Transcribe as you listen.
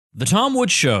The Tom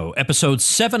Woods Show, episode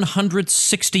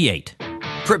 768.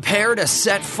 Prepare to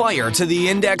set fire to the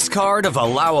index card of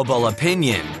allowable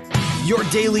opinion. Your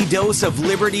daily dose of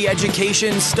liberty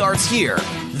education starts here.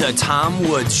 The Tom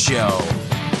Woods Show.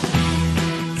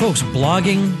 Folks,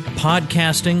 blogging,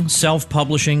 podcasting,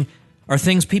 self-publishing are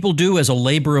things people do as a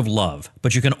labor of love,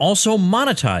 but you can also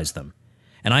monetize them.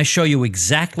 And I show you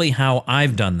exactly how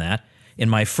I've done that in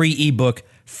my free ebook,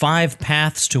 5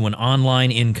 Paths to an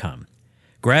Online Income.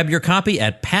 Grab your copy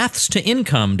at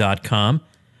pathstoincome.com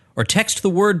or text the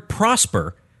word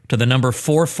PROSPER to the number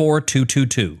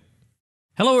 44222.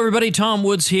 Hello everybody, Tom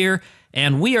Woods here,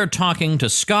 and we are talking to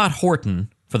Scott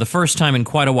Horton for the first time in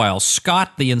quite a while.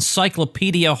 Scott, the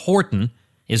Encyclopedia Horton,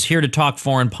 is here to talk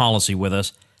foreign policy with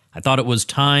us. I thought it was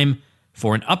time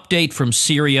for an update from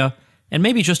Syria and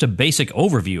maybe just a basic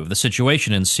overview of the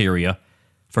situation in Syria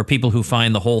for people who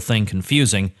find the whole thing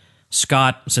confusing.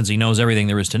 Scott, since he knows everything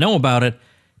there is to know about it,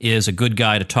 is a good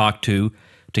guy to talk to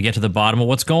get to the bottom of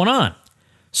what's going on.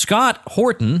 Scott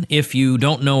Horton, if you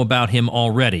don't know about him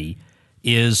already,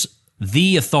 is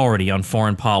the authority on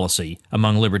foreign policy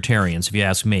among libertarians, if you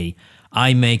ask me.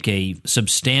 I make a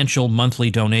substantial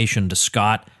monthly donation to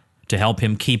Scott to help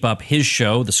him keep up his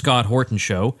show, The Scott Horton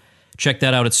Show. Check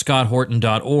that out at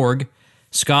scotthorton.org.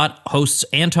 Scott hosts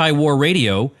anti-war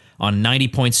radio on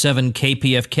 90.7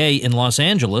 KPFK in Los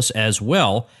Angeles as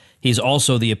well. He's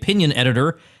also the opinion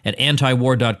editor at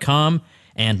antiwar.com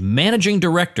and managing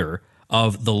director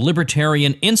of the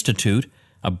Libertarian Institute,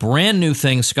 a brand new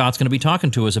thing Scott's going to be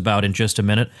talking to us about in just a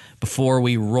minute before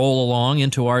we roll along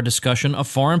into our discussion of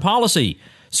foreign policy.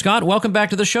 Scott, welcome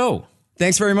back to the show.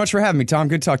 Thanks very much for having me, Tom.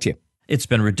 Good to talk to you. It's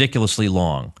been ridiculously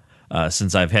long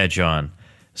since I've had you on,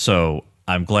 so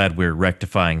I'm glad we're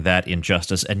rectifying that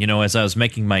injustice. And, you know, as I was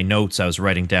making my notes, I was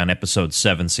writing down episode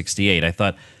 768. I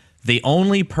thought the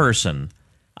only person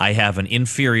I have an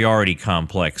inferiority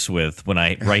complex with when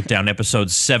I write down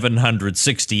episode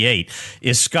 768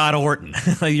 is Scott Horton.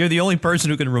 You're the only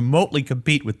person who can remotely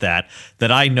compete with that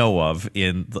I know of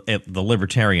in the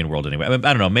libertarian world anyway. I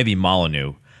don't know, maybe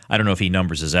Molyneux. I don't know if he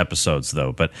numbers his episodes,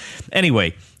 though. But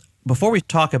anyway, before we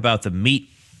talk about the meat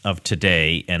of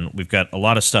today, and we've got a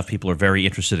lot of stuff people are very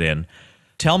interested in,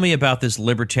 tell me about this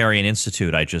Libertarian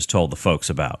Institute I just told the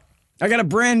folks about. I got a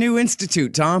brand new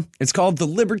institute, Tom. It's called the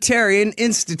Libertarian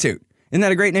Institute. Isn't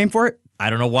that a great name for it? I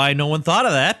don't know why no one thought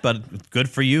of that, but good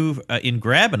for you in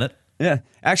grabbing it. Yeah,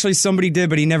 actually somebody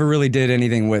did, but he never really did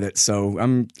anything with it. So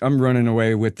I'm running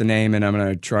away with the name, and I'm going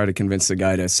to try to convince the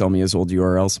guy to sell me his old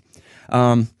URLs.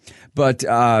 Yeah,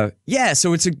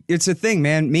 so it's a thing,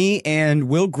 man. Me and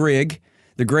Will Grigg,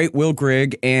 the great Will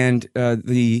Grigg, and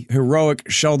the heroic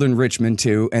Sheldon Richman,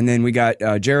 too. And then we got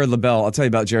Jared LaBelle. I'll tell you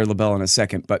about Jared LaBelle in a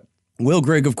second, but Will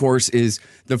Grigg, of course, is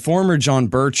the former John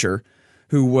Bircher,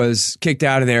 who was kicked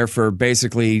out of there for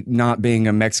basically not being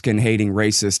a Mexican-hating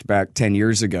racist back 10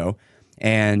 years ago,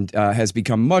 and has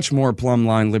become much more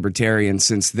plumb-line libertarian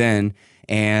since then,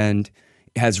 and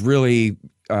has really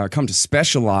come to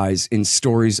specialize in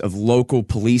stories of local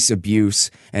police abuse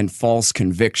and false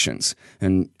convictions.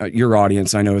 And your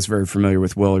audience, I know, is very familiar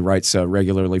with Will. He writes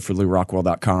regularly for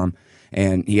LouRockwell.com,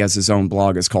 and he has his own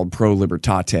blog. It's called Pro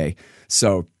Libertate.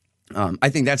 So I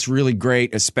think that's really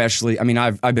great, especially, I mean,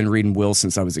 I've been reading Will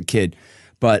since I was a kid,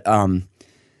 but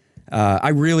I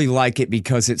really like it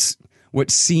because it's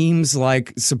what seems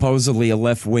like supposedly a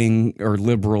left-wing or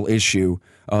liberal issue,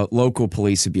 local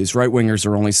police abuse. Right-wingers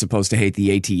are only supposed to hate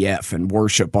the ATF and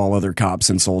worship all other cops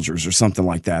and soldiers or something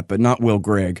like that, but not Will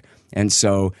Grigg. And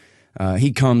so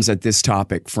he comes at this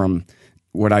topic from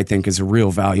what I think is a real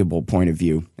valuable point of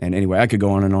view. And anyway, I could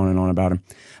go on and on and on about him.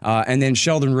 And then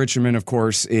Sheldon Richman, of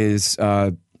course, is,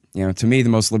 to me, the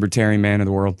most libertarian man in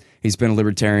the world. He's been a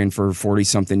libertarian for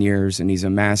 40-something years, and he's a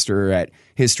master at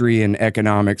history and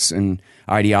economics and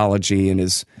ideology, and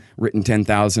has written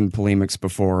 10,000 polemics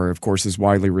before, of course, is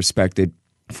widely respected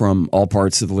from all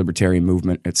parts of the libertarian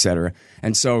movement, etc.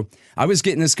 And so I was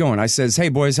getting this going. I says, hey,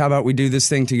 boys, how about we do this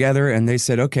thing together? And they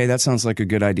said, okay, that sounds like a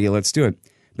good idea. Let's do it.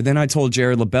 But then I told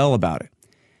Jared LaBelle about it.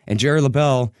 And Jared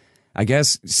LaBelle, I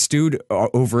guess, stewed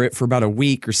over it for about a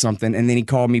week or something, and then he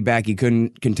called me back. He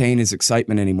couldn't contain his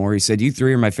excitement anymore. He said, you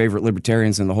three are my favorite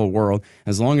libertarians in the whole world.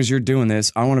 As long as you're doing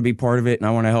this, I want to be part of it, and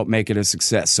I want to help make it a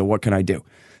success. So what can I do?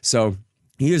 So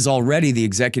he is already the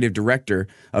executive director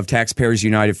of Taxpayers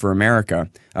United for America,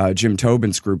 Jim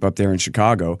Tobin's group up there in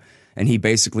Chicago. And he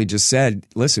basically just said,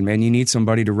 listen, man, you need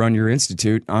somebody to run your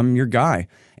institute. I'm your guy.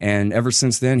 And ever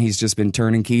since then, he's just been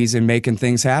turning keys and making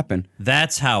things happen.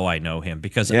 That's how I know him,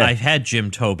 because I've had Jim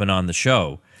Tobin on the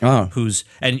show. who's,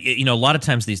 and you know, a lot of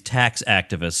times these tax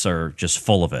activists are just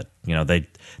full of it. You know, they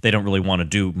don't really want to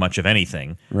do much of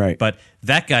anything. Right. But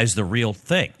that guy's the real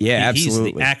thing. Yeah,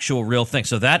 absolutely. He's the actual real thing.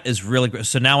 So that is really great.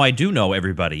 So now I do know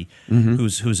everybody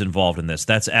who's involved in this.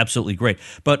 That's absolutely great.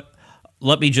 But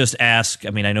let me just ask,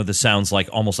 I mean, I know this sounds like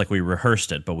almost like we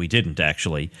rehearsed it, but we didn't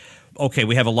actually. Okay,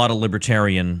 we have a lot of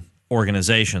libertarian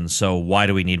organizations, so why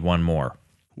do we need one more?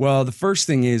 Well, the first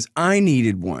thing is I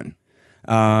needed one.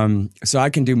 So I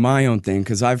can do my own thing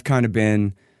because I've kind of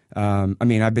been,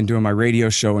 I've been doing my radio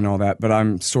show and all that, but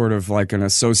I'm sort of like an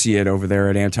associate over there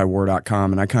at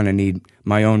antiwar.com, and I kind of need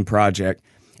my own project.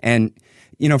 And,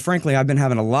 you know, frankly, I've been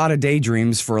having a lot of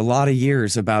daydreams for a lot of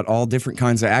years about all different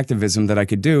kinds of activism that I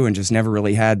could do and just never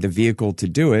really had the vehicle to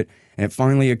do it. And it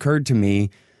finally occurred to me,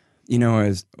 you know,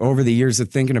 as over the years of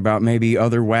thinking about maybe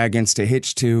other wagons to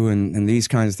hitch to and these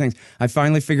kinds of things, I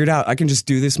finally figured out I can just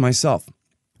do this myself.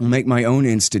 I'll make my own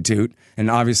institute, and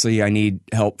obviously I need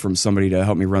help from somebody to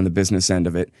help me run the business end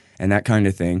of it and that kind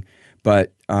of thing.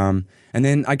 But and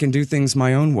then I can do things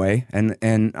my own way,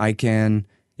 and I can,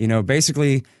 you know,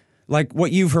 basically like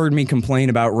what you've heard me complain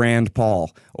about Rand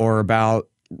Paul, or about,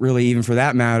 really, even for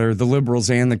that matter, the liberals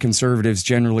and the conservatives,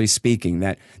 generally speaking,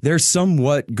 that they're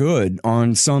somewhat good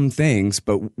on some things,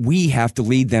 but we have to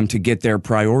lead them to get their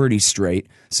priorities straight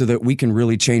so that we can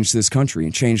really change this country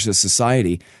and change the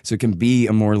society so it can be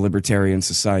a more libertarian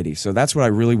society. So that's what I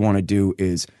really want to do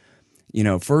is, you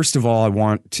know, first of all, I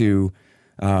want to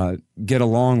get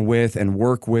along with and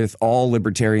work with all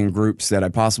libertarian groups that I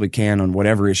possibly can on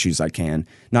whatever issues I can,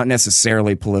 not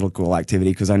necessarily political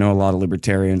activity, because I know a lot of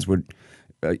libertarians would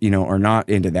are not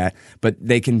into that, but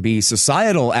they can be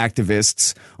societal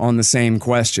activists on the same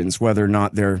questions, whether or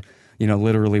not they're, you know,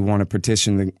 literally want to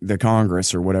petition the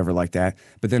Congress or whatever like that.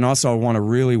 But then also I want to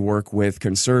really work with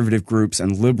conservative groups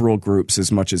and liberal groups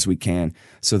as much as we can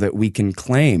so that we can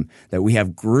claim that we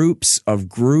have groups of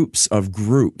groups of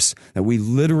groups, that we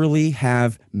literally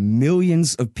have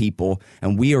millions of people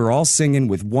and we are all singing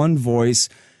with one voice,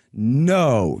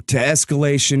 no to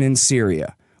escalation in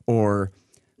Syria, or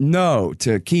no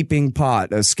to keeping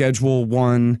pot a Schedule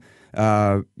 1,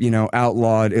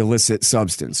 outlawed illicit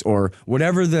substance, or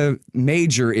whatever the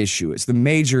major issue is. The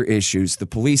major issues: the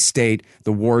police state,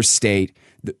 the war state,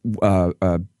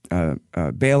 bailouts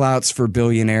for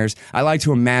billionaires. I like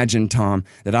to imagine, Tom,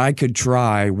 that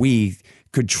we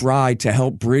could try to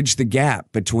help bridge the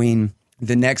gap between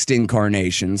the next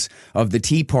incarnations of the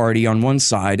Tea Party on one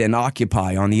side and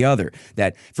Occupy on the other.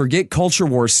 That forget culture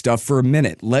war stuff for a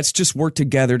minute. Let's just work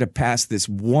together to pass this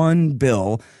one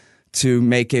bill to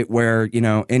make it where, you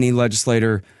know, any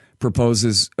legislator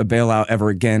proposes a bailout ever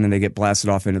again and they get blasted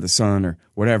off into the sun or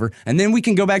whatever. And then we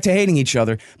can go back to hating each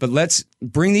other. But let's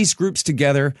bring these groups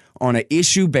together on an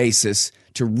issue basis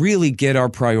to really get our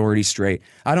priorities straight.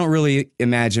 I don't really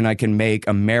imagine I can make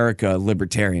America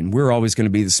libertarian. We're always going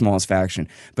to be the smallest faction.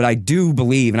 But I do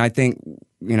believe, and I think,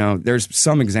 you know, there's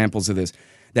some examples of this,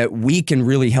 that we can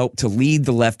really help to lead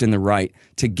the left and the right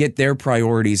to get their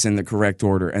priorities in the correct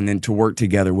order and then to work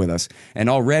together with us. And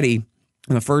already,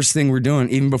 the first thing we're doing,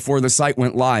 even before the site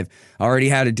went live, I already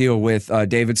had a deal with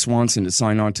David Swanson to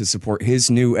sign on to support his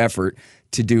new effort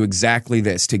to do exactly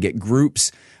this, to get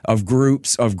groups of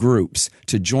groups of groups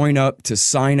to join up, to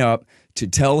sign up, to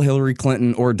tell Hillary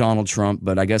Clinton or Donald Trump,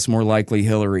 but I guess more likely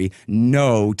Hillary,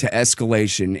 no to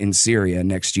escalation in Syria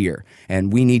next year.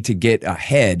 And we need to get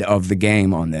ahead of the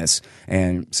game on this.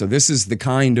 And so this is the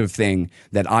kind of thing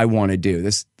that I want to do.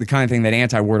 This the kind of thing that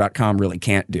antiwar.com really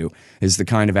can't do, is the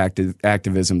kind of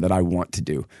activism that I want to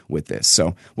do with this.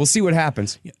 So we'll see what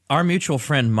happens. Our mutual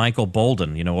friend Michael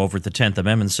Bolden, you know, over at the 10th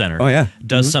Amendment Center,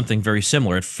 does something very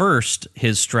similar. At first,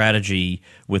 his strategy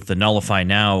with the Nullify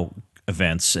Now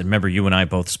events, and remember you and I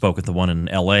both spoke at the one in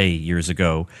LA years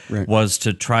ago, was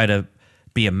to try to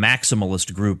be a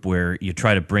maximalist group where you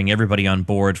try to bring everybody on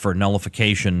board for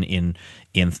nullification in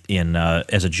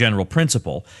as a general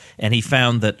principle. And he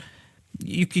found that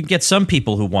you could get some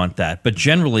people who want that, but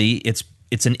generally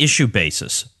it's an issue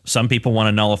basis. Some people want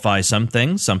to nullify some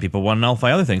things, some people want to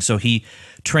nullify other things. So he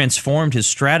transformed his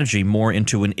strategy more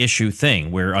into an issue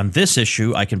thing, where on this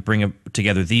issue I can bring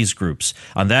together these groups.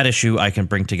 On that issue I can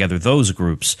bring together those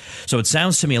groups. So it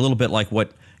sounds to me a little bit like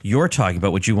what you're talking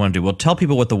about, what you want to do. Well, tell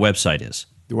people what the website is.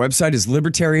 The website is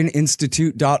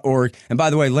libertarianinstitute.org. And by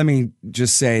the way, let me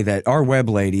just say that our web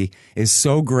lady is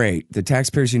so great. The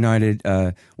Taxpayers United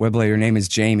web lady, her name is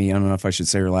Jamie. I don't know if I should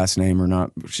say her last name or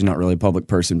not. She's not really a public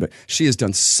person, but she has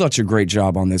done such a great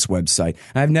job on this website.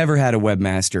 I've never had a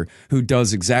webmaster who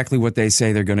does exactly what they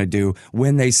say they're going to do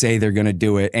when they say they're going to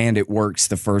do it, and it works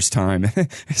the first time.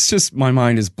 It's just, my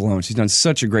mind is blown. She's done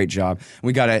such a great job.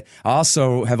 I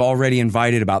also have already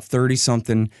invited about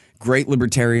 30-something great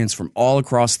libertarians from all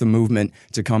across the movement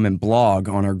to come and blog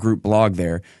on our group blog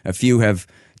there. A few have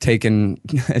taken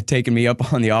me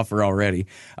up on the offer already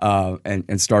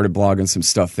and started blogging some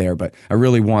stuff there. But I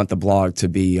really want the blog to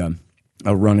be a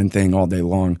running thing all day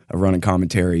long, a running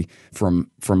commentary from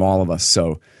all of us.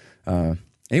 So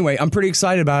anyway, I'm pretty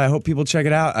excited about it. I hope people check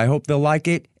it out. I hope they'll like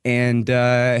it. And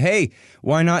hey,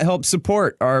 why not help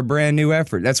support our brand new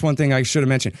effort? That's one thing I should have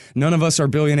mentioned. None of us are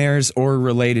billionaires or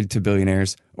related to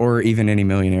billionaires or even any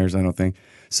millionaires, I don't think.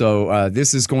 So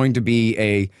this is going to be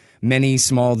a many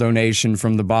small donation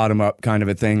from the bottom up kind of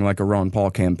a thing, like a Ron Paul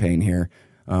campaign here.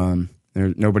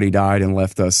 Nobody died and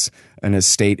left us an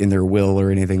estate in their will or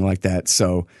anything like that.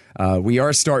 So we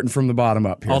are starting from the bottom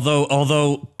up here.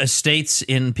 Although estates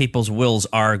in people's wills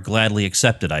are gladly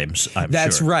accepted, I'm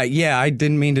That's sure. right. Yeah, I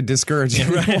didn't mean to discourage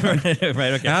you.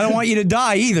 Right, okay. I don't want you to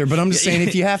die either, but I'm just saying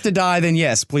if you have to die, then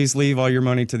yes, please leave all your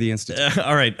money to the Institute.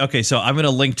 All right. Okay, so I'm going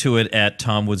to link to it at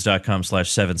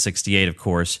tomwoods.com/768, of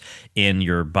course, in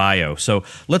your bio. So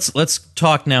let's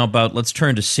talk now about, let's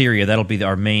turn to Syria. That'll be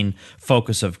our main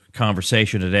focus of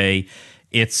conversation today.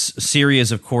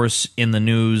 Syria's, of course, in the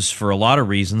news for a lot of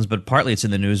reasons, but partly it's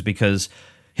in the news because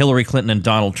Hillary Clinton and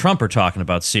Donald Trump are talking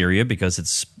about Syria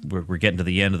because we're getting to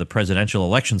the end of the presidential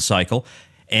election cycle.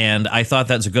 And I thought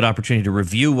that's a good opportunity to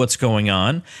review what's going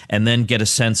on and then get a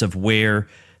sense of where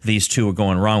these two are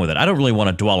going wrong with it. I don't really want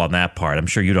to dwell on that part. I'm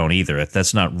sure you don't either.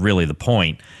 That's not really the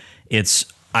point.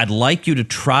 I'd like you to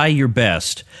try your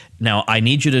best. Now,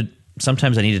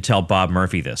 sometimes I need to tell Bob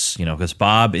Murphy this, because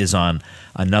Bob is on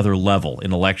another level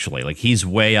intellectually. Like, he's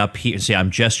way up here. See,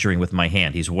 I'm gesturing with my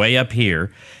hand. He's way up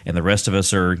here, and the rest of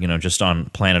us are, just on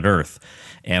planet Earth.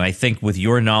 And I think with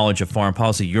your knowledge of foreign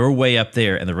policy, you're way up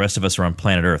there, and the rest of us are on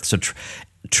planet Earth. So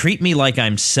treat me like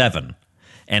I'm 7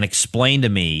 and explain to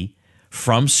me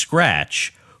from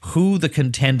scratch who the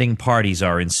contending parties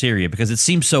are in Syria, because it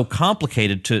seems so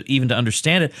complicated to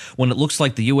understand it when it looks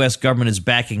like the U.S. government is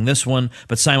backing this one,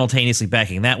 but simultaneously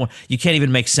backing that one. You can't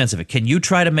even make sense of it. Can you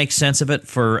try to make sense of it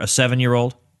for a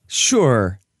 7-year-old?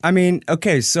 Sure. I mean,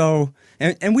 okay, so,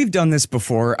 and we've done this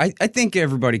before. I think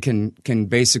everybody can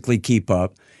basically keep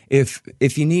up. If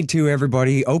you need to,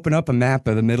 everybody, open up a map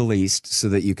of the Middle East so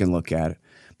that you can look at it.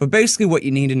 But basically what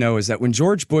you need to know is that when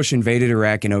George Bush invaded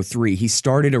Iraq in 2003, he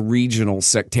started a regional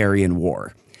sectarian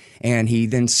war. And he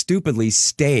then stupidly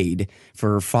stayed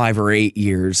for 5 or 8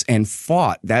 years and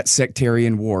fought that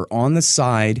sectarian war on the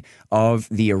side of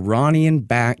the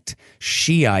Iranian-backed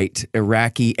Shiite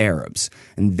Iraqi Arabs.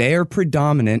 And they're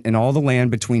predominant in all the land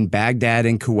between Baghdad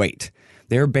and Kuwait.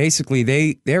 They're basically,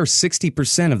 they're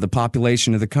 60% of the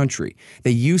population of the country.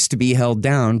 They used to be held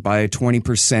down by a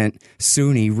 20%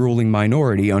 Sunni ruling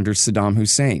minority under Saddam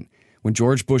Hussein. When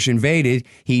George Bush invaded,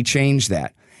 he changed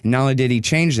that. And not only did he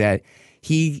change that,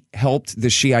 he helped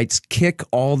the Shiites kick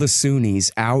all the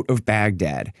Sunnis out of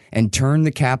Baghdad and turn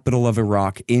the capital of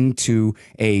Iraq into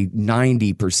a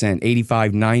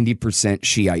 90%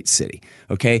 Shiite city.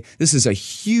 Okay? This is a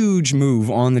huge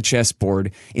move on the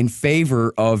chessboard in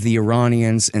favor of the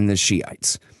Iranians and the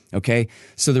Shiites. Okay?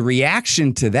 So the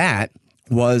reaction to that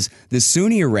was the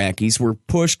Sunni Iraqis were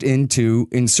pushed into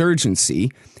insurgency,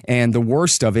 and the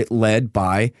worst of it led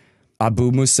by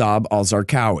Abu Musab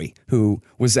al-Zarqawi, who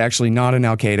was actually not an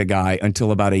al-Qaeda guy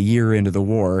until about a year into the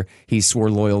war. He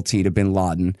swore loyalty to bin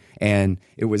Laden, and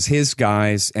it was his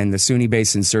guys and the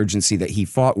Sunni-based insurgency that he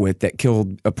fought with that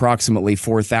killed approximately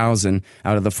 4,000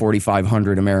 out of the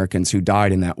 4,500 Americans who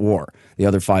died in that war. The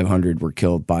other 500 were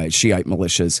killed by Shiite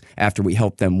militias. After we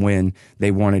helped them win, they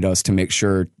wanted us to make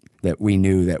sure that we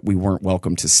knew that we weren't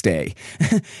welcome to stay.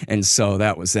 And so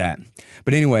that was that.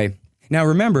 But anyway, now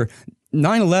remember,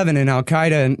 9/11 and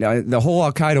Al-Qaeda and the whole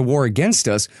Al-Qaeda war against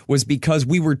us was because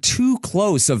we were too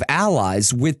close of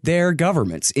allies with their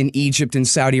governments in Egypt and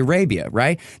Saudi Arabia,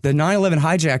 right? The 9/11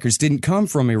 hijackers didn't come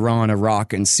from Iran,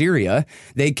 Iraq, and Syria.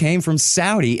 They came from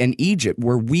Saudi and Egypt,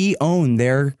 where we own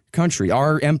their country.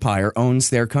 Our empire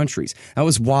owns their countries. That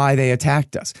was why they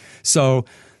attacked us. So,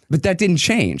 but that didn't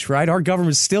change, right? Our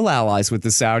government's still allies with the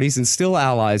Saudis and still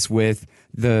allies with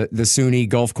the Sunni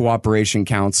Gulf Cooperation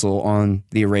Council on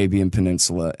the Arabian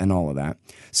Peninsula and all of that.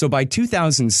 So by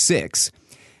 2006,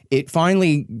 it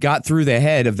finally got through the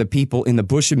head of the people in the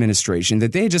Bush administration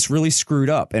that they had just really screwed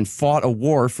up and fought a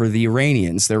war for the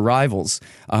Iranians, their rivals,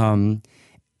 and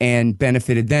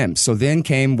benefited them. So then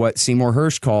came what Seymour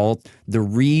Hersh called the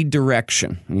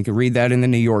redirection. And you can read that in the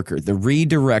New Yorker. The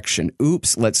redirection.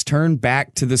 Oops, let's turn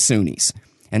back to the Sunnis.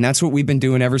 And that's what we've been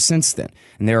doing ever since then.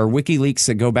 And there are WikiLeaks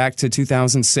that go back to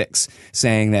 2006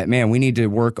 saying that, man, we need to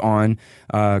work on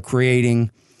creating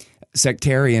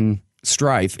sectarian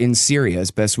strife in Syria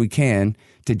as best we can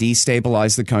to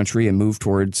destabilize the country and move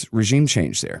towards regime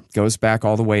change there. Goes back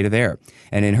all the way to there.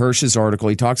 And in Hersh's article,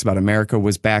 he talks about America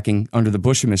was backing, under the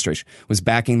Bush administration, was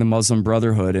backing the Muslim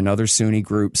Brotherhood and other Sunni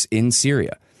groups in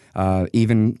Syria,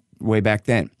 even way back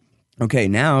then. Okay,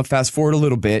 now fast forward a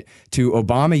little bit to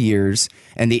Obama years,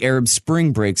 and the Arab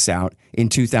Spring breaks out in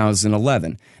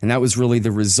 2011. And that was really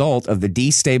the result of the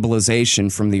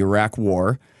destabilization from the Iraq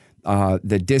War,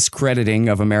 the discrediting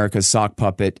of America's sock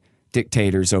puppet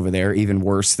dictators over there, even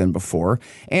worse than before,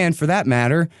 and for that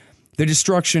matter, the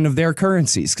destruction of their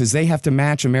currencies, because they have to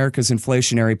match America's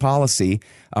inflationary policy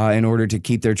in order to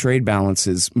keep their trade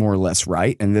balances more or less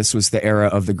right. And this was the era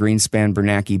of the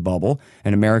Greenspan-Bernanke bubble,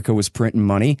 and America was printing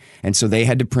money, and so they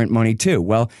had to print money too.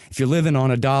 Well, if you're living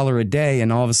on $1 a day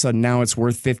and all of a sudden now it's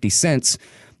worth 50 cents,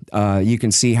 you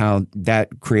can see how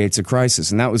that creates a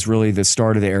crisis. And that was really the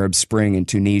start of the Arab Spring in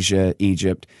Tunisia,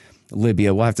 Egypt,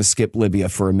 Libya. We'll have to skip Libya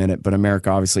for a minute, but America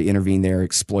obviously intervened there,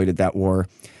 exploited that war,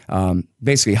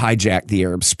 basically hijacked the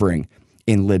Arab Spring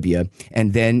in Libya,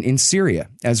 and then in Syria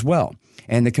as well.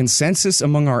 And the consensus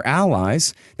among our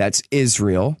allies, that's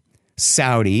Israel,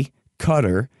 Saudi,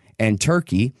 Qatar, and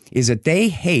Turkey, is that they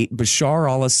hate Bashar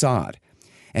al-Assad.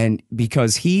 And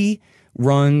because he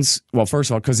runs, well, first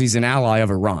of all, because he's an ally of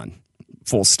Iran.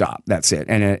 Full stop. That's it.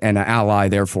 And an ally,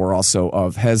 therefore, also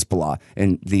of Hezbollah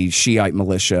and the Shiite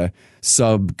militia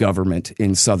sub-government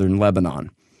in southern Lebanon.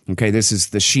 Okay, this is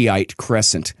the Shiite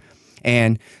Crescent.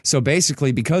 And so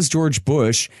basically, because George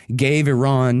Bush gave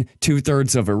Iran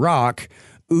 2/3 of Iraq,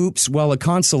 oops, well, a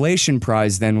consolation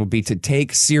prize then will be to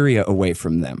take Syria away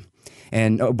from them.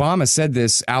 And Obama said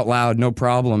this out loud, no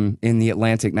problem, in the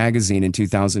Atlantic magazine in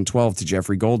 2012 to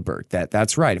Jeffrey Goldberg,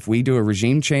 that's right. If we do a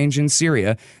regime change in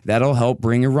Syria, that'll help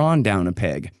bring Iran down a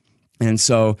peg. And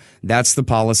so that's the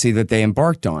policy that they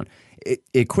embarked on.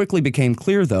 It quickly became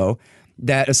clear, though,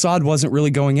 that Assad wasn't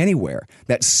really going anywhere,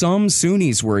 that some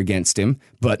Sunnis were against him,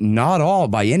 but not all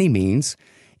by any means.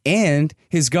 And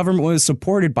his government was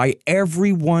supported by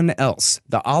everyone else,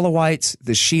 the Alawites,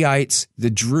 the Shiites, the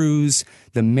Druze,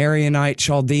 the Maronite,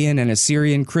 Chaldean, and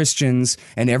Assyrian Christians,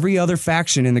 and every other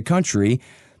faction in the country,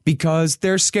 because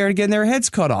they're scared of getting their heads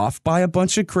cut off by a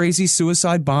bunch of crazy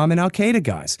suicide bomb and Al-Qaeda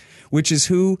guys, which is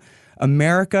who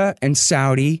America and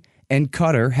Saudi and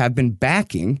Qatar have been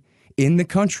backing in the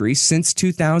country since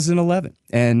 2011.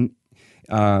 And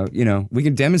we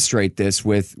can demonstrate this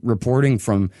with reporting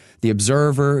from The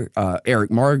Observer.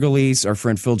 Eric Margolis, our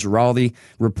friend Phil Giraldi,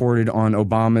 reported on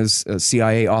Obama's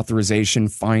CIA authorization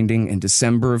finding in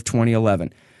December of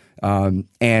 2011.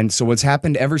 And so what's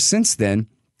happened ever since then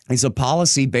is a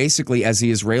policy, basically, as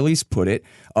the Israelis put it,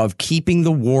 of keeping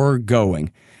the war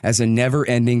going as a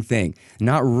never-ending thing,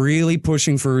 not really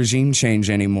pushing for regime change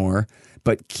anymore,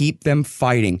 but keep them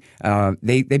fighting.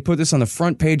 They put this on the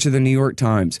front page of the New York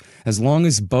Times. As long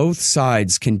as both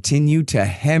sides continue to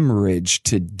hemorrhage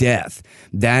to death,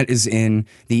 that is in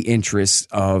the interest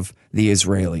of the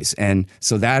Israelis. And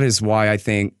so that is why I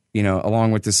think,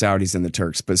 along with the Saudis and the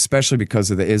Turks, but especially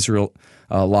because of the Israel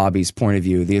lobby's point of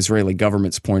view, the Israeli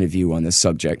government's point of view on this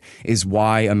subject, is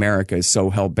why America is so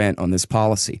hell-bent on this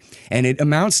policy. And it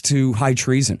amounts to high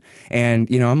treason. And,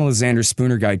 I'm a Lysander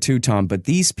Spooner guy too, Tom, but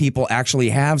these people actually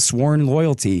have sworn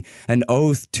loyalty, an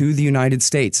oath to the United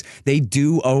States. They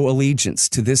do owe allegiance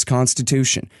to this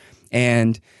Constitution.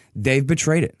 And they've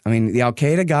betrayed it. I mean, the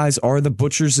Al-Qaeda guys are the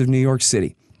butchers of New York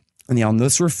City. And the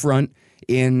al-Nusra Front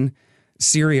in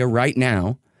Syria right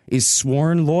now is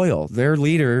sworn loyal. Their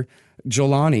leader,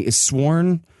 Jolani, is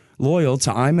sworn loyal to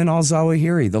Ayman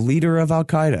al-Zawahiri, the leader of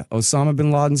al-Qaeda, Osama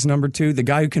bin Laden's number 2, the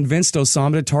guy who convinced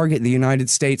Osama to target the United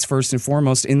States first and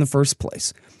foremost in the first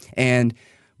place.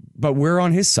 But we're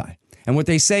on his side. And what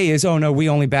they say is, oh no, we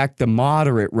only back the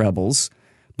moderate rebels.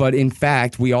 But in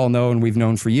fact, we all know, and we've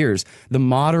known for years, the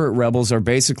moderate rebels are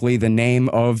basically the name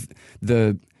of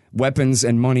the weapons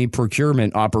and money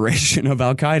procurement operation of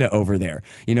Al-Qaeda over there.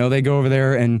 They go over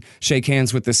there and shake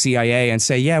hands with the CIA and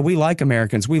say, yeah, we like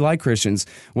Americans, we like Christians,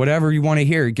 whatever you want to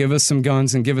hear, give us some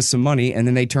guns and give us some money. And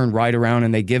then they turn right around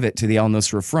and they give it to the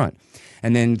al-Nusra Front.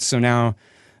 And then so now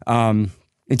in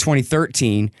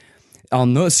 2013,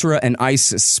 al-Nusra and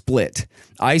ISIS split.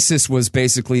 ISIS was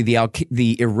basically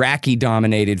the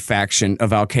Iraqi-dominated faction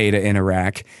of al-Qaeda in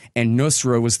Iraq, and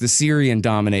Nusra was the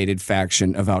Syrian-dominated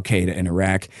faction of al-Qaeda in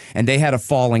Iraq. And they had a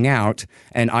falling out,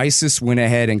 and ISIS went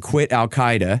ahead and quit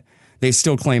al-Qaeda. They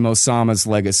still claim Osama's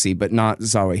legacy, but not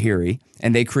Zawahiri,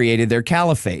 and they created their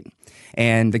caliphate.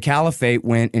 And the caliphate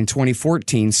went in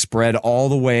 2014, spread all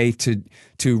the way to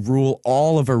rule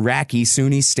all of Iraqi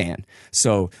Sunnistan.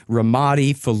 So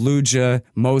Ramadi, Fallujah,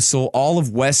 Mosul, all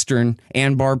of western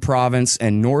Anbar province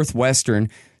and northwestern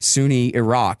Sunni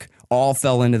Iraq all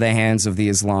fell into the hands of the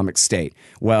Islamic State.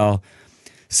 Well,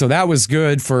 so that was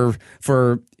good for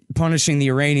punishing the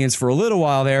Iranians for a little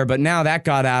while there, but now that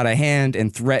got out of hand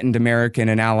and threatened American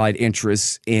and allied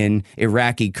interests in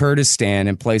Iraqi Kurdistan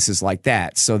and places like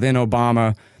that. So then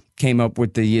Obama came up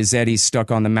with the Yazidis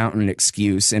stuck on the mountain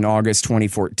excuse in August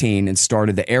 2014 and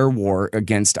started the air war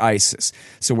against ISIS.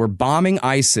 So we're bombing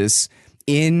ISIS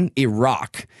in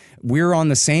Iraq. We're on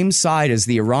the same side as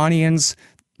the Iranians,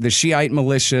 the Shiite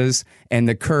militias, and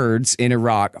the Kurds in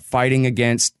Iraq fighting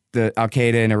against the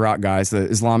al-Qaeda in Iraq guys, the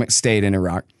Islamic State in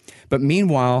Iraq. But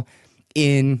meanwhile,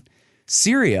 in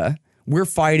Syria, we're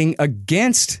fighting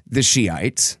against the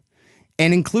Shiites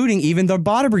and including even the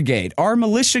Badr Brigade. Our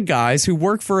militia guys who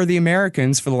work for the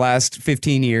Americans for the last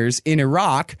 15 years in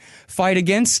Iraq fight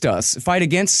against us, fight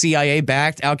against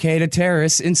CIA-backed al-Qaeda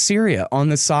terrorists in Syria on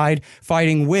the side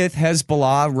fighting with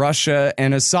Hezbollah, Russia,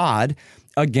 and Assad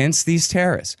against these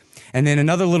terrorists. And then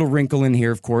another little wrinkle in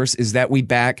here, of course, is that we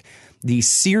back the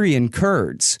Syrian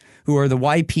Kurds, who are the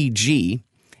YPG,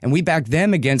 and we back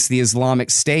them against the Islamic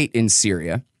State in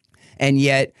Syria, and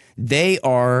yet they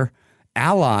are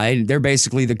allied, they're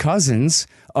basically the cousins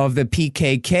of the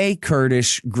PKK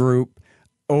Kurdish group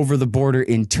over the border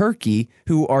in Turkey,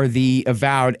 who are the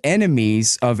avowed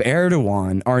enemies of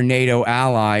Erdogan, our NATO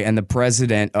ally and the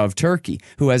president of Turkey,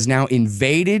 who has now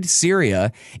invaded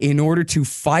Syria in order to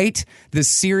fight the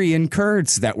Syrian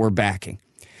Kurds that we're backing.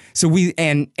 So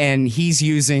and he's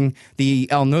using the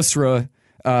al-Nusra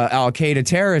al-Qaeda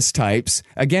terrorist types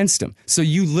against him. So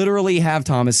you literally have,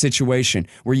 Tom, a situation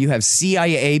where you have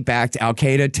CIA-backed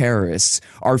al-Qaeda terrorists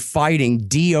are fighting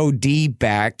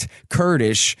DOD-backed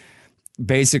Kurdish,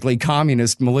 basically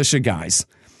communist militia guys.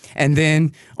 And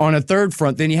then on a third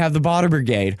front, then you have the Badr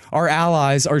Brigade. Our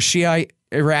allies, our Shiite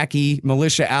Iraqi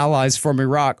militia allies from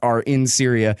Iraq are in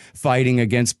Syria fighting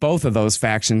against both of those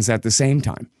factions at the same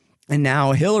time. And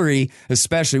now Hillary,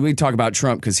 especially, we talk about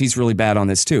Trump because he's really bad on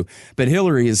this too, but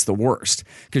Hillary is the worst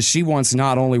because she wants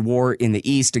not only war in the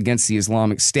East against the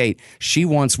Islamic State, she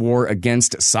wants war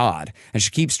against Assad. And she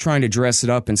keeps trying to dress it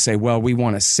up and say, well, we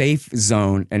want a safe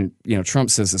zone. And, you know, Trump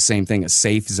says the same thing, a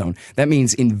safe zone. That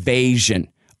means invasion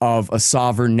of a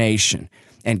sovereign nation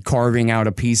and carving out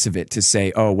a piece of it to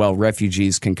say, oh, well,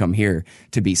 refugees can come here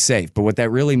to be safe. But what that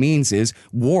really means is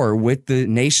war with the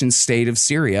nation state of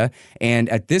Syria, and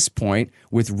at this point,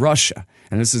 with Russia.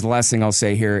 And this is the last thing I'll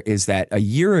say here, is that a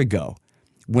year ago,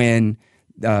 when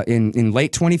in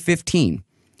late 2015,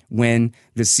 when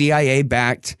the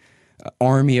CIA-backed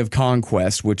Army of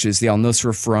Conquest, which is the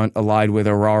al-Nusra Front allied with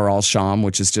Ahrar al-Sham,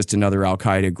 which is just another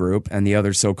al-Qaeda group, and the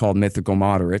other so-called mythical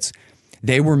moderates,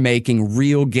 they were making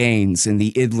real gains in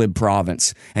the Idlib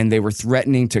province, and they were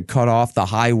threatening to cut off the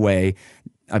highway.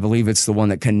 I believe it's the one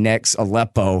that connects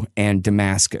Aleppo and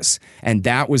Damascus. And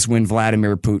that was when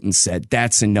Vladimir Putin said,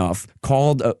 that's enough,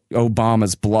 called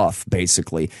Obama's bluff,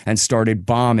 basically, and started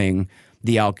bombing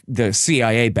the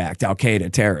CIA-backed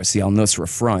al-Qaeda terrorists, the al-Nusra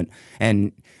Front,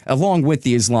 and along with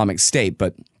the Islamic State.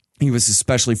 But he was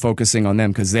especially focusing on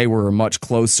them because they were a much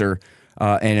closer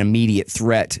and immediate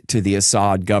threat to the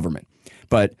Assad government.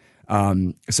 But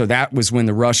so that was when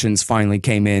the Russians finally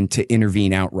came in to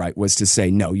intervene outright, was to say,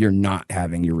 no, you're not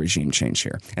having your regime change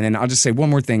here. And then I'll just say one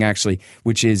more thing, actually,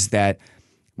 which is that,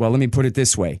 well, let me put it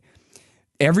this way.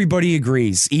 Everybody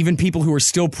agrees, even people who are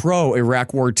still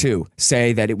pro-Iraq War II,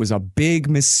 say that it was a big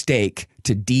mistake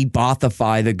to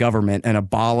de-Baathify the government and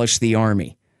abolish the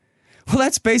army. Well,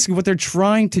 that's basically what they're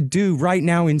trying to do right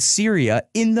now in Syria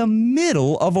in the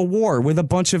middle of a war with a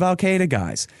bunch of al-Qaeda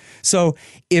guys. So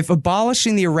if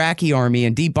abolishing the Iraqi army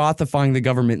and de-Baathifying the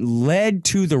government led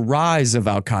to the rise of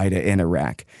al-Qaeda in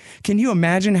Iraq, can you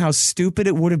imagine how stupid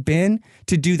it would have been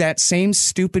to do that same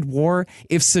stupid war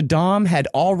if Saddam had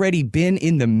already been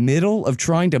in the middle of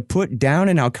trying to put down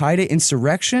an al-Qaeda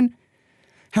insurrection?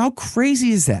 How crazy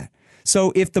is that?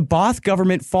 So if the Baath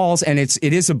government falls, and it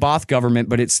is a Baath government,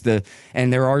 but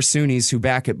and there are Sunnis who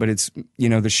back it, but it's, you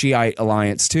know, the Shiite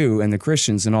alliance too, and the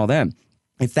Christians and all them.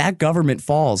 If that government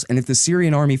falls, and if the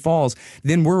Syrian army falls,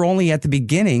 then we're only at the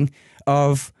beginning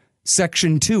of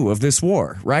Section 2 of this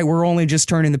war, right? We're only just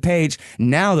turning the page.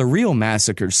 Now the real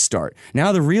massacres start.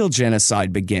 Now the real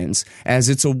genocide begins, as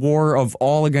it's a war of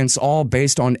all against all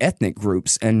based on ethnic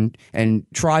groups and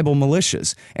tribal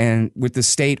militias, and with the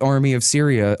state army of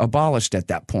Syria abolished at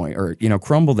that point, or,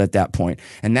 crumbled at that point.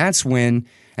 And that's when,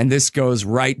 and this goes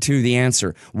right to the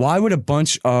answer, why would a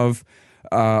bunch of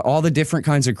all the different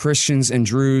kinds of Christians and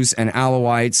Druze and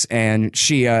Alawites and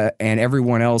Shia and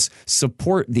everyone else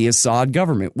support the Assad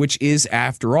government, which is,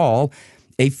 after all,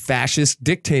 a fascist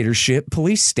dictatorship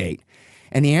police state?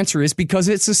 And the answer is because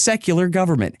it's a secular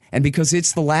government, and because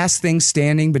it's the last thing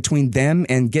standing between them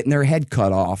and getting their head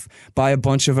cut off by a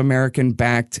bunch of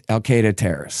American-backed al-Qaeda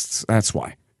terrorists. That's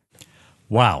why.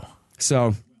 Wow.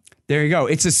 So there you go.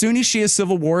 It's a Sunni-Shia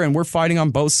civil war, and we're fighting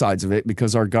on both sides of it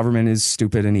because our government is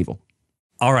stupid and evil.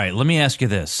 All right, let me ask you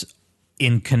this.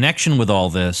 In connection with all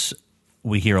this,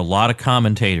 we hear a lot of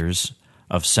commentators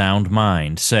of sound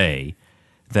mind say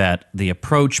that the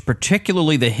approach,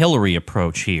 particularly the Hillary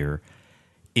approach here,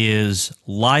 is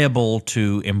liable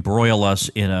to embroil us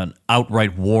in an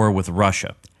outright war with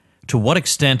Russia. To what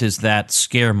extent is that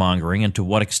scaremongering, and to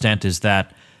what extent is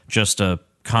that just a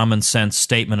common sense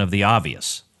statement of the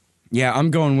obvious? Yeah, I'm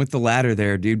going with the latter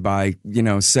there, dude, by,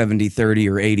 70-30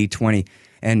 or 80-20.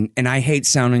 And I hate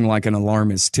sounding like an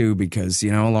alarmist, too, because,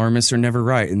 alarmists are never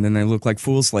right, and then they look like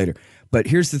fools later. But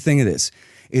here's the thing of this,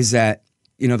 is that,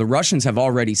 the Russians have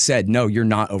already said, no, you're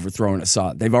not overthrowing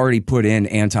Assad. They've already put in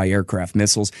anti-aircraft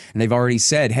missiles, and they've already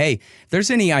said, hey, if there's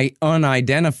any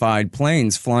unidentified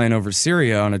planes flying over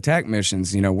Syria on attack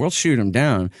missions, we'll shoot them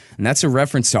down. And that's a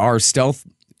reference to our stealth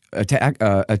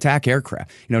attack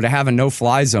aircraft. To have a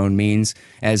no-fly zone means,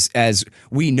 as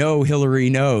we know Hillary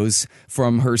knows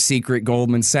from her secret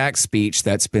Goldman Sachs speech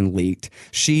that's been leaked,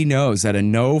 she knows that a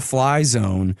no-fly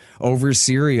zone over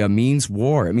Syria means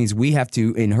war. It means we have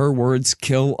to, in her words,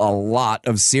 kill a lot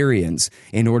of Syrians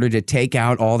in order to take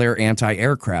out all their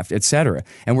anti-aircraft, etc.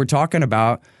 And we're talking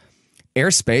about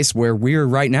airspace where we're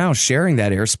right now sharing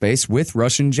that airspace with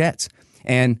Russian jets.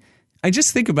 And I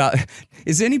just think about,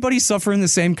 is anybody suffering the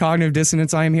same cognitive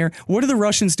dissonance I am here? What are the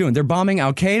Russians doing? They're bombing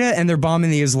al-Qaeda and they're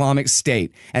bombing the Islamic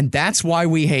State. And that's why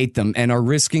we hate them and are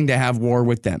risking to have war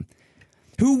with them.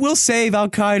 Who will save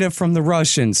al-Qaeda from the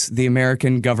Russians? The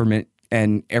American government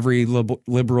and every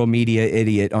liberal media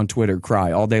idiot on Twitter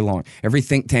cry all day long. Every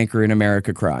think tanker in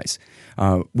America cries.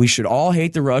 We should all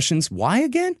hate the Russians. Why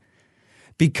again?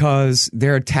 Because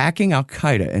they're attacking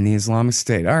al-Qaeda and the Islamic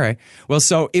State. All right. Well,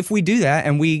 so if we do that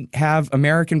and we have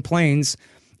American planes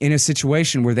in a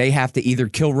situation where they have to either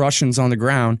kill Russians on the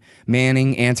ground,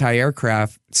 manning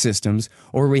anti-aircraft systems,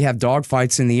 or we have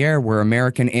dogfights in the air where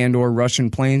American and or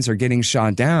Russian planes are getting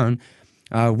shot down,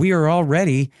 we are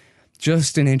already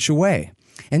just an inch away.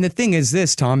 And the thing is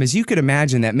this, Tom, is you could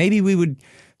imagine that maybe we would,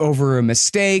 over a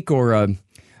mistake or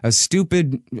a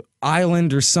stupid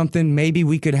island or something, maybe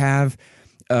we could have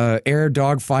air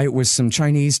dogfight with some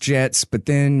Chinese jets, but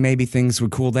then maybe things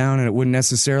would cool down and it wouldn't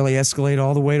necessarily escalate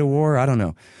all the way to war. I don't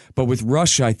know. But with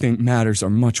Russia, I think matters are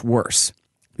much worse,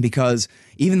 because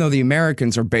even though the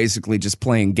Americans are basically just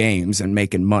playing games and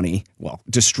making money, well,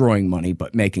 destroying money,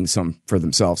 but making some for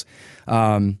themselves,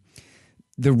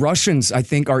 the Russians, I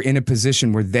think, are in a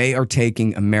position where they are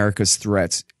taking America's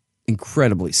threats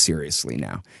incredibly seriously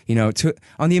now.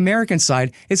 On the American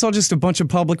side, it's all just a bunch of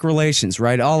public relations,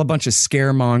 right? All a bunch of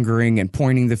scaremongering and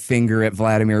pointing the finger at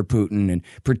Vladimir Putin and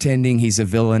pretending he's a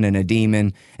villain and a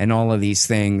demon and all of these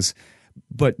things.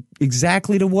 But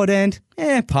exactly to what end?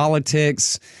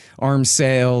 Politics, arms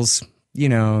sales,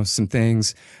 some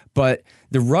things. But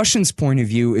the Russians' point of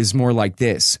view is more like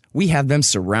this. We have them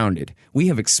surrounded. We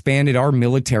have expanded our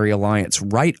military alliance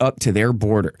right up to their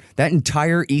border. That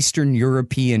entire Eastern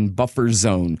European buffer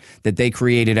zone that they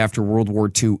created after World War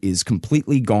II is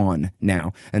completely gone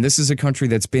now. And this is a country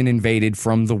that's been invaded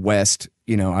from the West,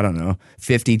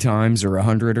 50 times or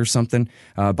 100 or something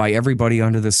by everybody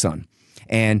under the sun.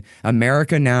 And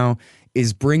America now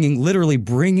is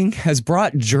has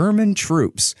brought German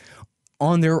troops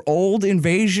on their old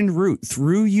invasion route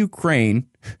through Ukraine,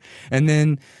 and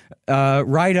then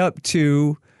right up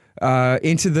to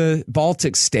into the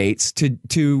Baltic states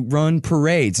to run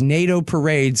parades, NATO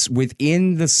parades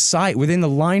within the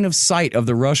line of sight of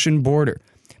the Russian border.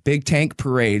 Big tank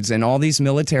parades and all these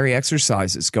military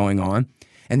exercises going on.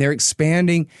 And they're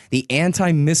expanding the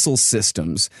anti-missile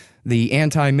systems, the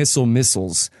anti-missile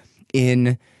missiles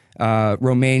in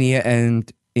Romania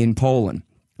and in Poland.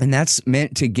 And that's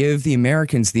meant to give the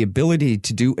Americans the ability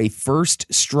to do a first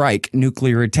strike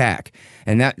nuclear attack.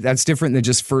 And that's different than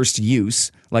just first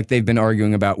use, like they've been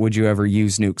arguing about, would you ever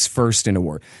use nukes first in a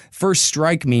war? First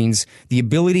strike means the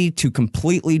ability to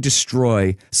completely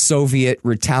destroy Soviet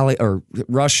or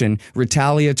Russian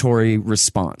retaliatory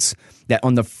response. That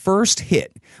on the first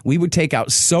hit, we would take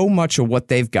out so much of what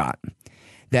they've got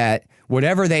that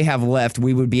whatever they have left,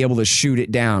 we would be able to shoot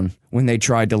it down when they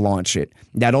tried to launch it.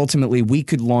 That ultimately we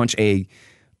could launch a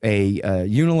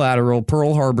unilateral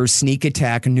Pearl Harbor sneak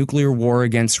attack, nuclear war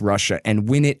against Russia, and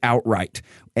win it outright.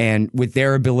 And with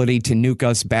their ability to nuke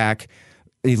us back,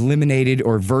 eliminated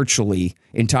or virtually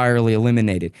entirely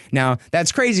eliminated. Now,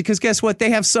 that's crazy because guess what? They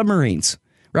have submarines.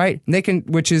 Right? They can,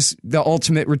 which is the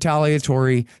ultimate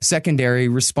retaliatory secondary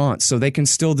response. So they can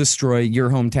still destroy your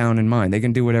hometown and mine. They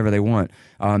can do whatever they want.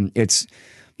 It's,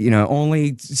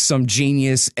 only some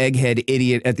genius egghead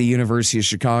idiot at the University of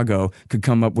Chicago could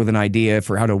come up with an idea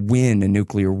for how to win a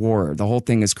nuclear war. The whole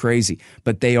thing is crazy,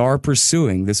 but they are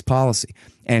pursuing this policy.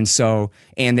 And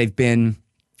they've been,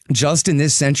 just in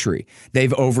this century,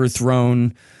 they've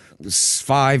overthrown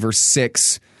 5 or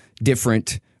 6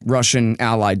 different Russian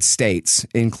allied states,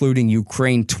 including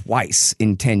Ukraine twice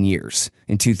in 10 years,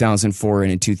 in 2004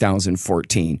 and in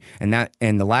 2014.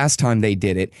 And the last time they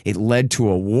did it, it led to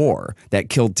a war that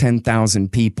killed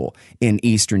 10,000 people in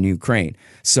eastern Ukraine.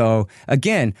 So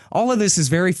again, all of this is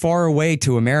very far away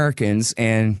to Americans,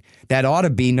 and that ought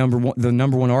to be the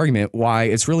number one argument why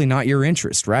it's really not your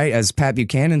interest, right? As Pat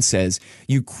Buchanan says,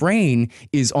 Ukraine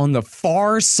is on the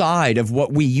far side of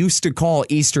what we used to call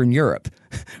Eastern Europe,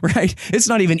 right? It's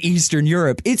not even Eastern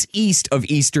Europe. It's east of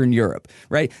Eastern Europe,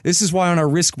 right? This is why on our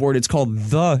risk board, it's called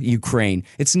the Ukraine.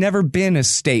 It's never been a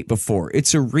state before.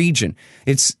 It's a region.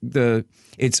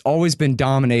 It's always been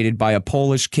dominated by a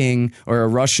Polish king or a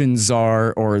Russian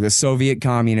czar or the Soviet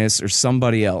communists or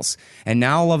somebody else. And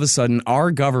now all of a sudden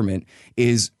our government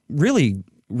is really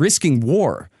risking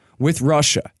war with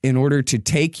Russia in order to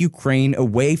take Ukraine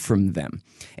away from them.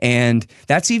 And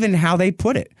that's even how they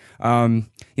put it.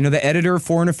 The editor of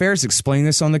Foreign Affairs explained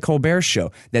this on the Colbert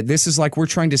Show, that this is like we're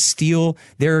trying to steal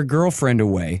their girlfriend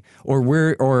away,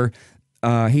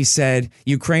 he said,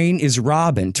 Ukraine is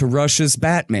Robin to Russia's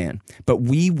Batman, but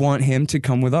we want him to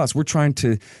come with us. We're trying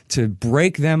to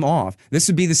break them off. This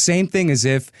would be the same thing as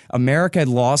if America had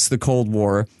lost the Cold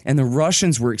War and the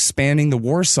Russians were expanding the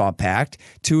Warsaw Pact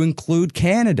to include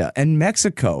Canada and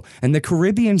Mexico and the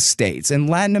Caribbean states and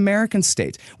Latin American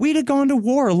states. We'd have gone to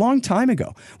war a long time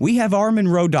ago. We have our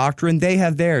Monroe Doctrine, they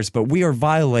have theirs, but we are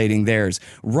violating theirs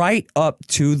right up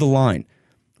to the line.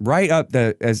 Right up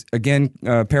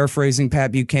paraphrasing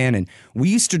Pat Buchanan, we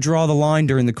used to draw the line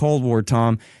during the Cold War,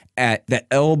 Tom, at the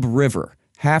Elbe River,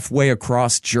 halfway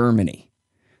across Germany.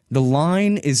 The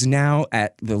line is now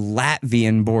at the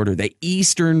Latvian border, the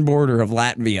eastern border of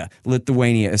Latvia,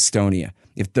 Lithuania, Estonia.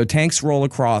 If the tanks roll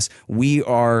across, we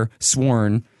are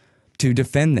sworn to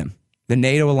defend them. The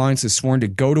NATO alliance is sworn to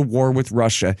go to war with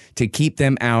Russia to keep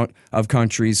them out of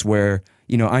countries where,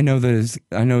 I know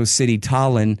city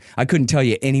Tallinn. I couldn't tell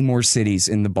you any more cities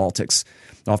in the Baltics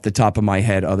off the top of my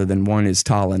head other than one is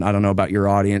Tallinn. I don't know about your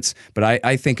audience, but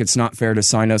I think it's not fair to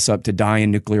sign us up to die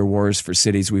in nuclear wars for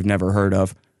cities we've never heard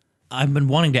of. I've been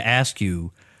wanting to ask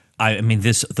you, the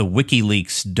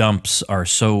WikiLeaks dumps are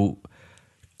so,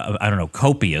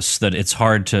 copious that it's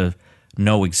hard to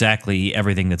know exactly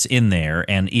everything that's in there.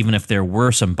 And even if there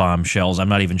were some bombshells, I'm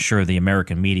not even sure the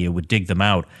American media would dig them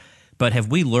out. But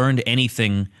have we learned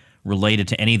anything related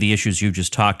to any of the issues you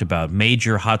just talked about,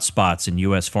 major hotspots in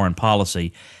U.S. foreign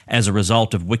policy as a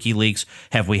result of WikiLeaks?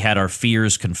 Have we had our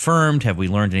fears confirmed? Have we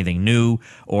learned anything new?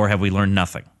 Or have we learned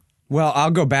nothing? Well, I'll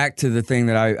go back to the thing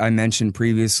that I mentioned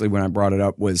previously when I brought it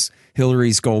up was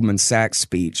Hillary's Goldman Sachs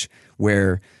speech,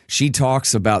 where she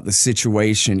talks about the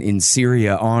situation in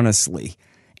Syria honestly.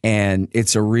 And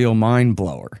it's a real mind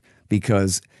blower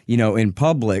because, in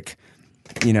public,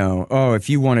 if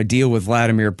you want to deal with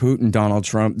Vladimir Putin, Donald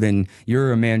Trump, then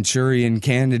you're a Manchurian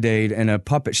candidate and a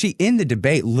puppet. She, in the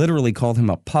debate, literally called him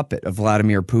a puppet of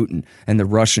Vladimir Putin and the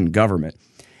Russian government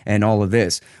and all of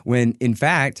this. When, in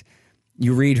fact,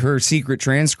 you read her secret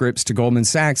transcripts to Goldman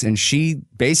Sachs, and she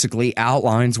basically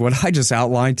outlines what I just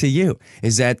outlined to you,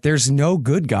 is that there's no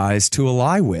good guys to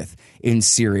ally with in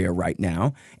Syria right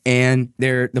now. And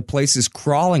the place is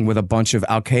crawling with a bunch of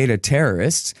al-Qaeda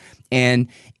terrorists. And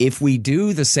if we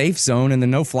do the safe zone and the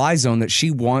no-fly zone that she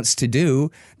wants to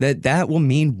do, that will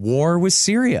mean war with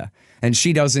Syria. And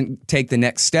she doesn't take the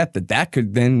next step that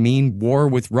could then mean war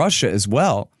with Russia as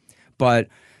well. But,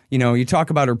 you talk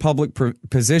about her public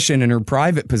position and her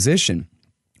private position.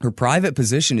 Her private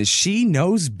position is she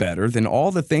knows better than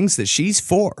all the things that she's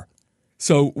for.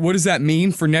 So what does that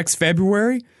mean for next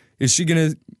February? Is she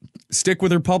going to stick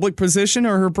with her public position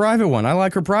or her private one? I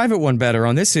like her private one better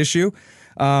on this issue.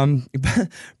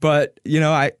 But, you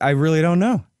know, I really don't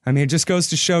know. I mean, it just goes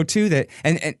to show, too, that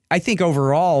and I think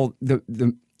overall, there's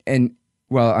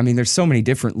so many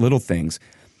different little things.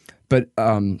 But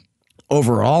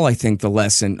overall, I think the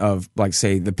lesson of, like,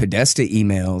 say, the Podesta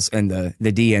emails and the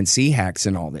DNC hacks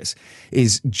and all this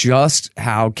is just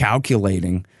how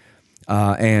calculating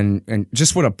and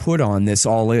just what a put on this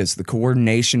all is. The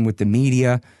coordination with the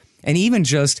media. And even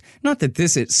just, not that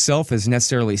this itself is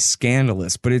necessarily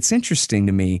scandalous, but it's interesting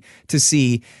to me to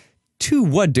see to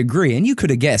what degree, and you could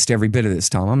have guessed every bit of this,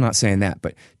 Tom, I'm not saying that,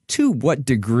 but to what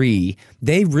degree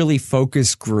they really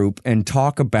focus group and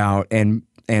talk about and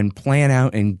plan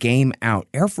out and game out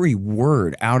every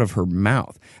word out of her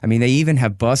mouth. I mean, they even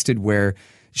have busted where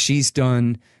she's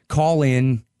done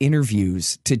call-in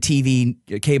interviews to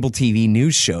cable TV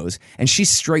news shows, and she's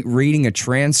straight reading a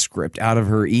transcript out of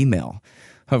her email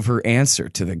of her answer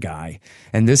to the guy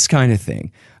and this kind of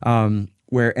thing,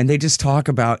 and they just talk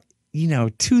about, you know,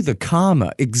 to the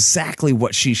comma, exactly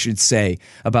what she should say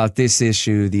about this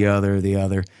issue, the other.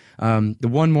 The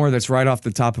one more that's right off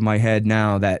the top of my head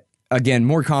now that, again,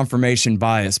 more confirmation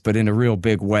bias, but in a real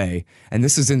big way. And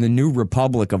this is in the New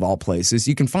Republic of all places.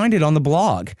 You can find it on the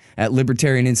blog at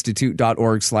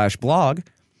libertarianinstitute.org/blog.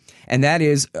 And that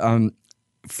is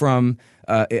from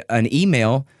an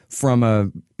email from a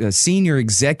senior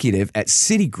executive at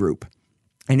Citigroup.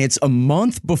 And it's a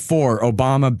month before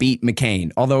Obama beat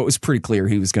McCain, although it was pretty clear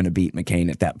he was going to beat McCain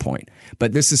at that point.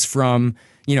 But this is from,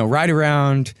 you know, right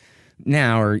around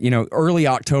now, or, you know, early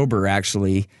October,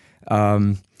 actually,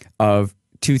 of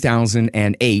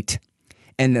 2008.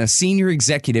 And a senior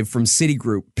executive from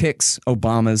Citigroup picks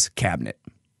Obama's cabinet.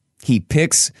 He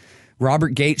picks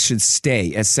Robert Gates should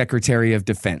stay as Secretary of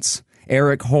Defense.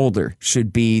 Eric Holder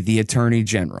should be the Attorney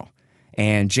General.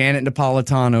 And Janet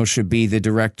Napolitano should be the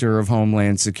Director of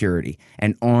Homeland Security,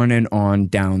 and on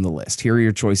down the list. Here are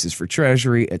your choices for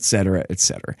Treasury, et cetera, et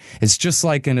cetera. It's just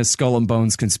like in a skull and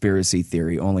bones conspiracy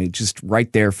theory, only just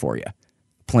right there for you.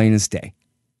 Plain as day.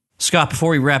 Scott,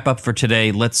 before we wrap up for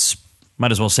today,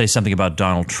 might as well say something about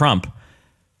Donald Trump,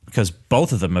 because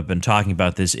both of them have been talking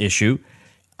about this issue.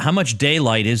 How much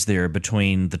daylight is there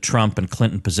between the Trump and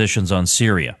Clinton positions on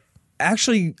Syria?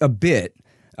 Actually, a bit.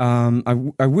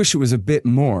 I wish it was a bit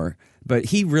more, but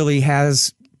he really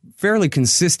has fairly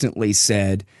consistently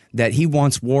said that he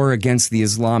wants war against the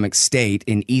Islamic State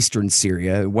in eastern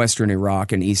Syria, western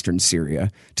Iraq and eastern Syria,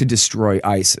 to destroy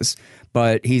ISIS.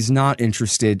 But he's not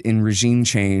interested in regime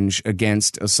change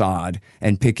against Assad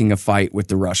and picking a fight with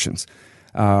the Russians.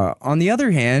 On the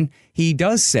other hand, he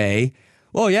does say,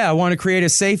 well, yeah, I want to create a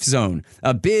safe zone,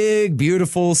 a big,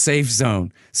 beautiful safe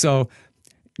zone. So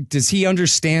does he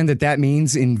understand that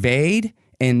means invade?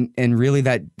 And really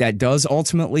that does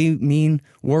ultimately mean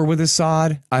war with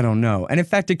Assad? I don't know. And in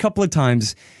fact, a couple of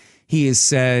times he has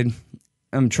said,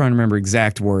 I'm trying to remember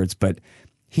exact words, but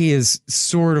he has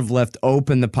sort of left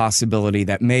open the possibility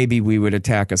that maybe we would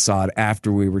attack Assad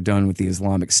after we were done with the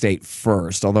Islamic State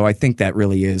first, although I think that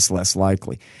really is less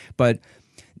likely. But,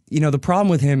 you know, the problem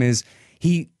with him is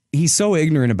he's so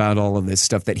ignorant about all of this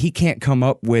stuff that he can't come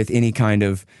up with any kind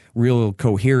of real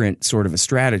coherent sort of a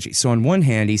strategy. So on one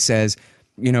hand, he says,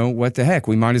 you know, what the heck?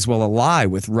 We might as well ally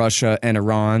with Russia and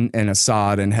Iran and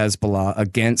Assad and Hezbollah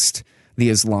against the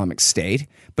Islamic State.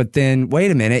 But then,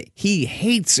 wait a minute, he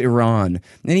hates Iran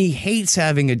and he hates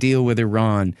having a deal with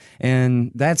Iran.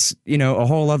 And that's, you know, a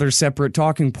whole other separate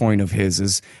talking point of his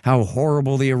is how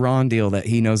horrible the Iran deal that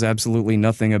he knows absolutely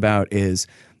nothing about is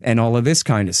and all of this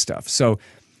kind of stuff. So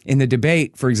in the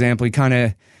debate, for example,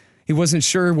 he wasn't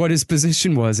sure what his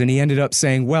position was. And he ended up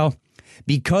saying, well,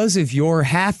 because if you're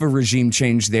half a regime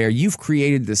change there, you've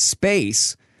created the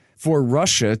space for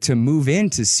Russia to move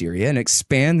into Syria and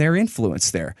expand their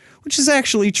influence there, which is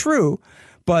actually true.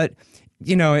 But,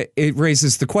 you know, it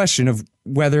raises the question of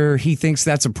whether he thinks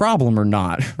that's a problem or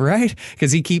not, right?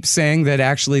 Because he keeps saying that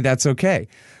actually that's okay.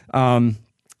 But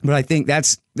I think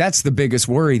that's the biggest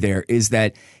worry there is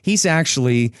that he's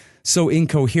actually so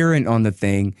incoherent on the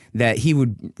thing that he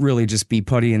would really just be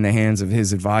putty in the hands of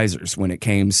his advisors when it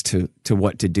comes to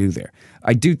what to do there.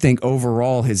 I do think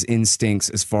overall his instincts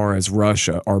as far as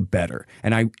Russia are better.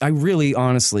 And I really,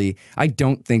 honestly, I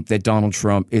don't think that Donald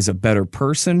Trump is a better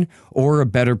person or a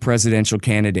better presidential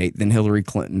candidate than Hillary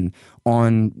Clinton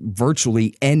on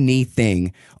virtually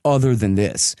anything other than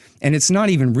this. And it's not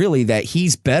even really that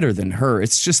he's better than her.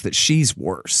 It's just that she's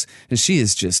worse. And she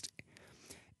is just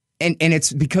And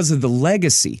it's because of the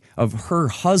legacy of her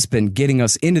husband getting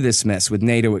us into this mess with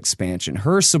NATO expansion,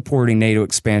 her supporting NATO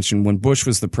expansion when Bush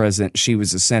was the president, she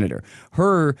was a senator,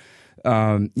 her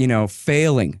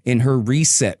failing in her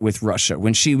reset with Russia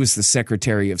when she was the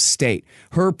Secretary of State,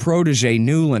 her protege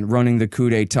Nuland running the coup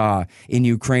d'etat in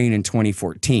Ukraine in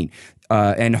 2014.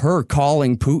 And her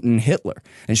calling Putin Hitler.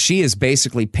 And she has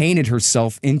basically painted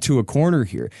herself into a corner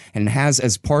here and has,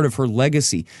 as part of her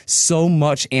legacy, so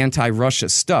much anti-Russia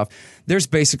stuff. There's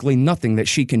basically nothing that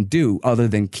she can do other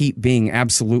than keep being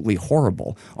absolutely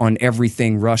horrible on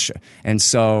everything Russia. And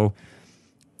so,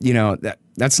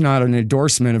 that's not an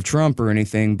endorsement of Trump or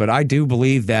anything, but I do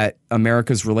believe that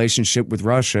America's relationship with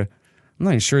Russia, I'm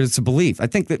not even sure it's a belief. I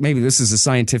think that maybe this is a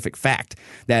scientific fact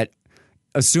that,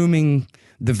 assuming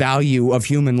the value of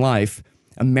human life,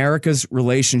 America's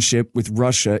relationship with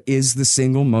Russia is the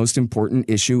single most important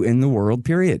issue in the world,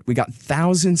 period. We got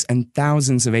thousands and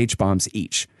thousands of H-bombs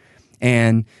each,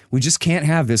 and we just can't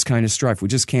have this kind of strife. We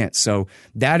just can't. So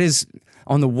that is,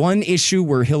 on the one issue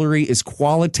where Hillary is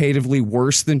qualitatively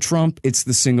worse than Trump, it's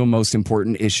the single most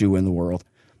important issue in the world.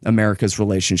 America's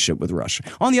relationship with Russia.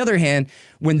 On the other hand,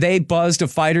 when they buzzed a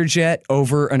fighter jet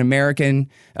over an American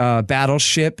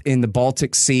battleship in the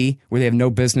Baltic Sea where they have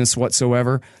no business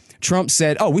whatsoever, Trump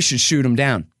said, "Oh, we should shoot them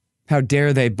down. How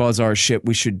dare they buzz our ship?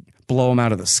 We should blow them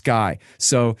out of the sky."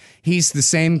 So he's the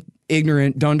same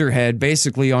ignorant dunderhead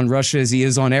basically on Russia as he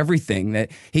is on everything,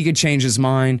 that he could change his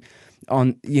mind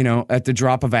on, at the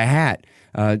drop of a hat.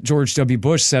 George W.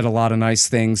 Bush said a lot of nice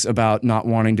things about not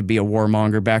wanting to be a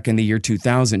warmonger back in the year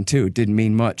 2000, too. It didn't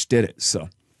mean much, did it? So,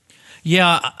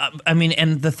 yeah, I mean,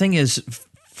 and the thing is,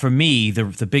 for me,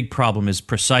 the big problem is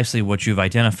precisely what you've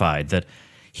identified, that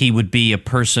he would be a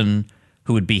person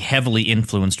who would be heavily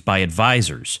influenced by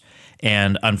advisors.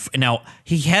 And now,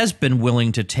 he has been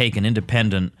willing to take an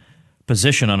independent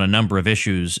position on a number of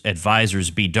issues, advisors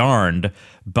be darned,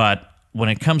 but when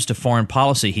it comes to foreign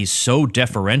policy, he's so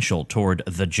deferential toward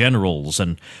the generals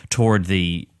and toward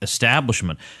the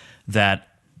establishment that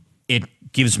it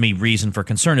gives me reason for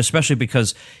concern, especially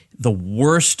because the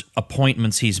worst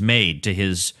appointments he's made to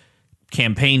his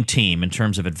campaign team in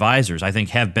terms of advisors, I think,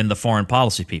 have been the foreign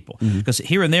policy people. Because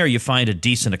here and there you find a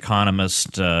decent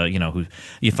economist, who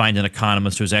you find an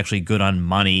economist who's actually good on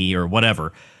money or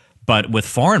whatever. But with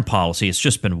foreign policy, it's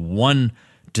just been one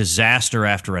disaster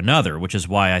after another, which is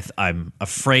why I'm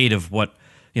afraid of what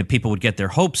people would get their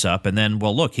hopes up. And then,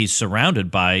 well, look, he's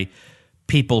surrounded by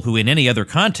people who in any other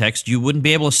context you wouldn't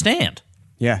be able to stand.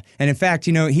 Yeah. And in fact,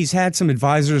 he's had some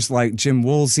advisors like Jim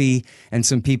Woolsey and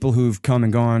some people who've come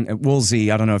and gone.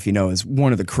 Woolsey, I don't know if you know, is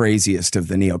one of the craziest of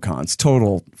the neocons,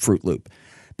 total Fruit Loop.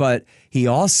 But he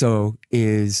also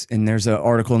is, and there's an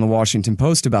article in the Washington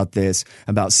Post about this,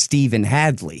 about Stephen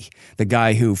Hadley, the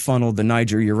guy who funneled the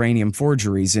Niger uranium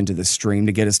forgeries into the stream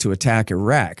to get us to attack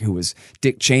Iraq, who was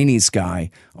Dick Cheney's guy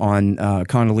on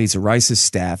Condoleezza Rice's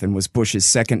staff and was Bush's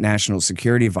second national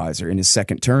security advisor in his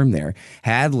second term there.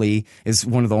 Hadley is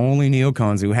one of the only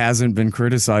neocons who hasn't been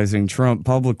criticizing Trump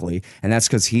publicly, and that's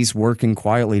because he's working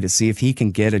quietly to see if he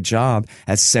can get a job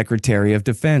as Secretary of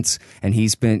Defense.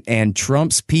 And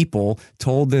Trump's people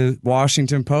told the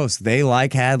Washington Post they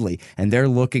like Hadley, and they're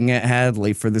looking at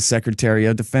Hadley for the Secretary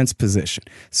of Defense position.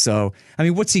 So, I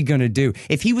mean, what's he going to do?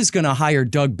 If he was going to hire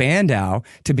Doug Bandow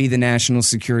to be the National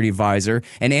Security Advisor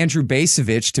and Andrew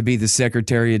Bacevich to be the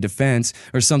Secretary of Defense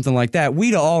or something like that,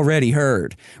 we'd already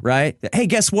heard, right? Hey,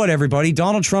 guess what, everybody?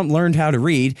 Donald Trump learned how to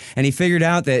read, and he figured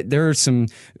out that there are some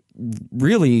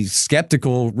really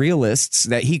skeptical realists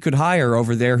that he could hire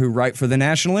over there who write for the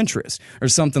national interest or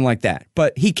something like that.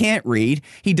 But he can't read.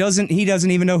 He doesn't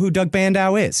even know who Doug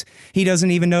Bandow is. He doesn't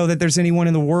even know that there's anyone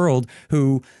in the world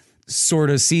who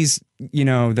sort of sees,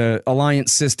 the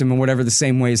alliance system and whatever the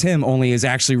same way as him, only is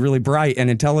actually really bright and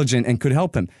intelligent and could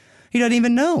help him. He doesn't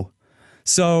even know.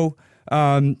 So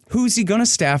who's he going to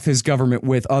staff his government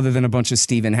with other than a bunch of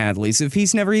Stephen Hadleys if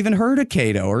he's never even heard of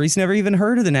Cato or he's never even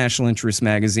heard of the National Interest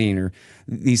magazine or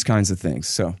these kinds of things?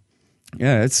 So,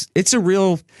 yeah, it's a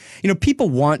real, people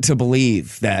want to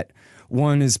believe that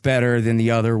one is better than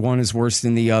the other, one is worse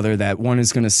than the other, that one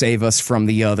is going to save us from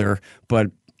the other. But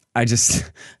I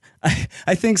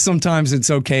think sometimes it's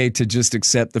okay to just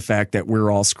accept the fact that we're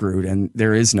all screwed and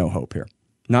there is no hope here.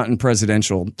 Not in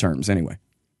presidential terms, anyway.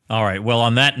 All right. Well,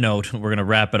 on that note, we're going to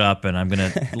wrap it up, and I'm going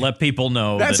to let people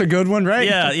know That's a good one, right?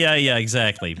 Yeah,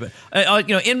 exactly. But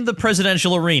in the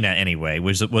presidential arena, anyway,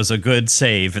 was a good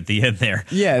save at the end there.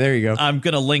 Yeah, there you go. I'm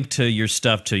going to link to your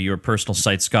stuff to your personal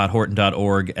site,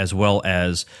 scotthorton.org, as well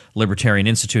as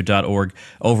libertarianinstitute.org,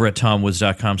 over at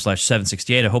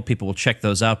tomwoods.com/768. I hope people will check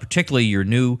those out, particularly your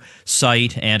new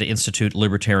site and institute,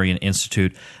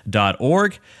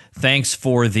 libertarianinstitute.org. Thanks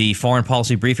for the foreign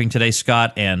policy briefing today,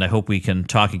 Scott, and I hope we can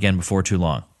talk again before too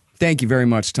long. Thank you very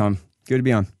much, Tom. Good to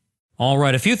be on. All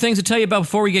right, a few things to tell you about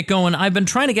before we get going. I've been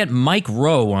trying to get Mike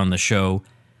Rowe on the show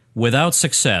without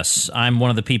success. I'm one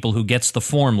of the people who gets the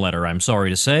form letter, I'm sorry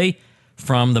to say,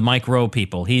 from the Mike Rowe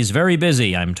people. He's very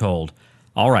busy, I'm told.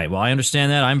 All right, well, I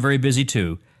understand that. I'm very busy,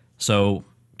 too. So,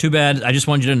 too bad. I just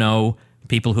wanted you to know,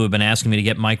 people who have been asking me to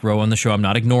get Mike Rowe on the show, I'm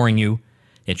not ignoring you.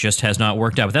 It just has not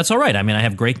worked out. But that's all right. I mean, I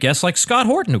have great guests like Scott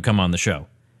Horton who come on the show. And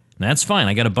that's fine.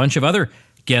 I got a bunch of other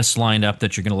guests lined up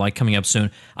that you're going to like coming up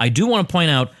soon. I do want to point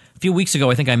out, a few weeks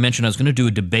ago, I think I mentioned I was going to do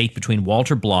a debate between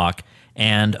Walter Block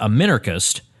and a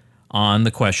minarchist on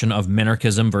the question of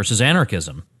minarchism versus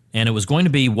anarchism. And it was going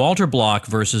to be Walter Block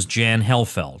versus Jan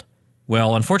Helfeld.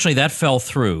 Well, unfortunately, that fell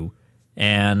through.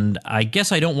 And I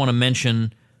guess I don't want to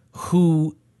mention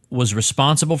who was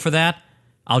responsible for that.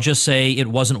 I'll just say it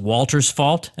wasn't Walter's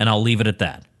fault, and I'll leave it at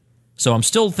that. So I'm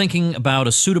still thinking about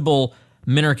a suitable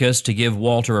minarchist to give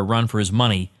Walter a run for his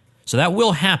money. So that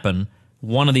will happen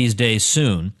one of these days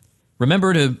soon.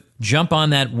 Remember to jump on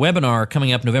that webinar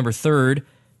coming up November 3rd,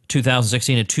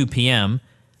 2016 at 2 p.m.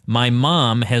 My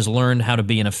mom has learned how to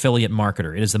be an affiliate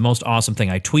marketer. It is the most awesome thing.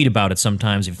 I tweet about it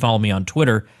sometimes. If you follow me on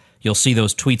Twitter, you'll see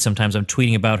those tweets. Sometimes I'm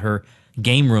tweeting about her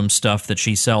game room stuff that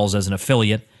she sells as an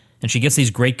affiliate. And she gets these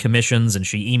great commissions, and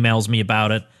she emails me about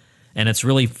it, and it's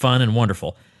really fun and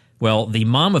wonderful. Well, the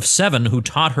mom of 7 who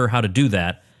taught her how to do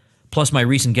that, plus my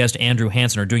recent guest Andrew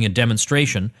Hansen, are doing a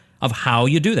demonstration of how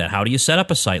you do that. How do you set up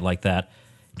a site like that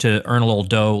to earn a little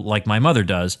dough like my mother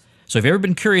does? So if you've ever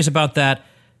been curious about that,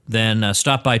 then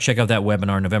stop by, check out that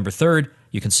webinar November 3rd.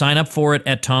 You can sign up for it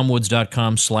at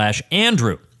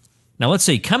tomwoods.com/Andrew. Now let's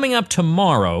see, coming up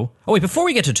tomorrow, oh wait, before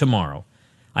we get to tomorrow,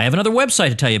 I have another website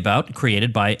to tell you about,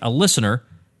 created by a listener,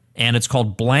 and it's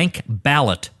called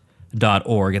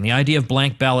blankballot.org. And the idea of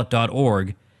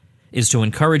blankballot.org is to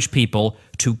encourage people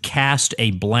to cast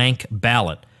a blank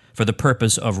ballot for the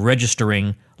purpose of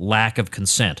registering lack of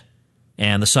consent.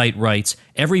 And the site writes,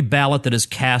 every ballot that is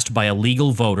cast by a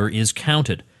legal voter is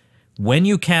counted. When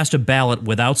you cast a ballot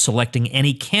without selecting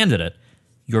any candidate,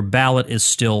 your ballot is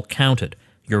still counted.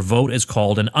 Your vote is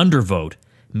called an undervote,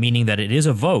 meaning that it is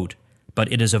a vote, but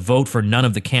it is a vote for none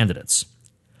of the candidates.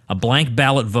 A blank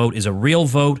ballot vote is a real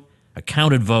vote, a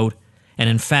counted vote, and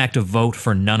in fact a vote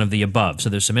for none of the above. So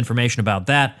there's some information about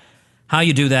that, how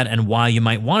you do that, and why you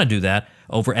might want to do that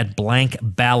over at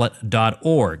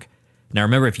blankballot.org. Now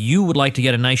remember, if you would like to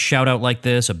get a nice shout-out like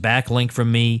this, a backlink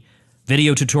from me,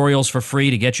 video tutorials for free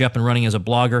to get you up and running as a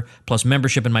blogger, plus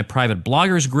membership in my private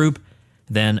bloggers group,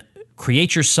 then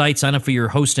create your site, sign up for your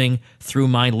hosting through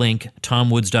my link,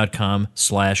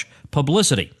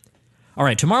 tomwoods.com/publicity. All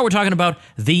right, tomorrow we're talking about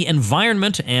the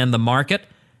environment and the market.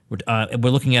 We're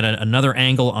looking at another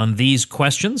angle on these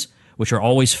questions, which are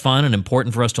always fun and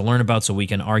important for us to learn about so we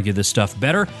can argue this stuff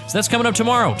better. So that's coming up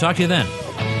tomorrow. Talk to you then.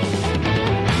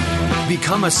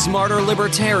 Become a smarter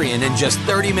libertarian in just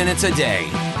 30 minutes a day.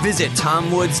 Visit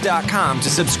tomwoods.com to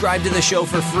subscribe to the show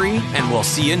for free, and we'll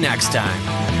see you next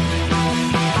time.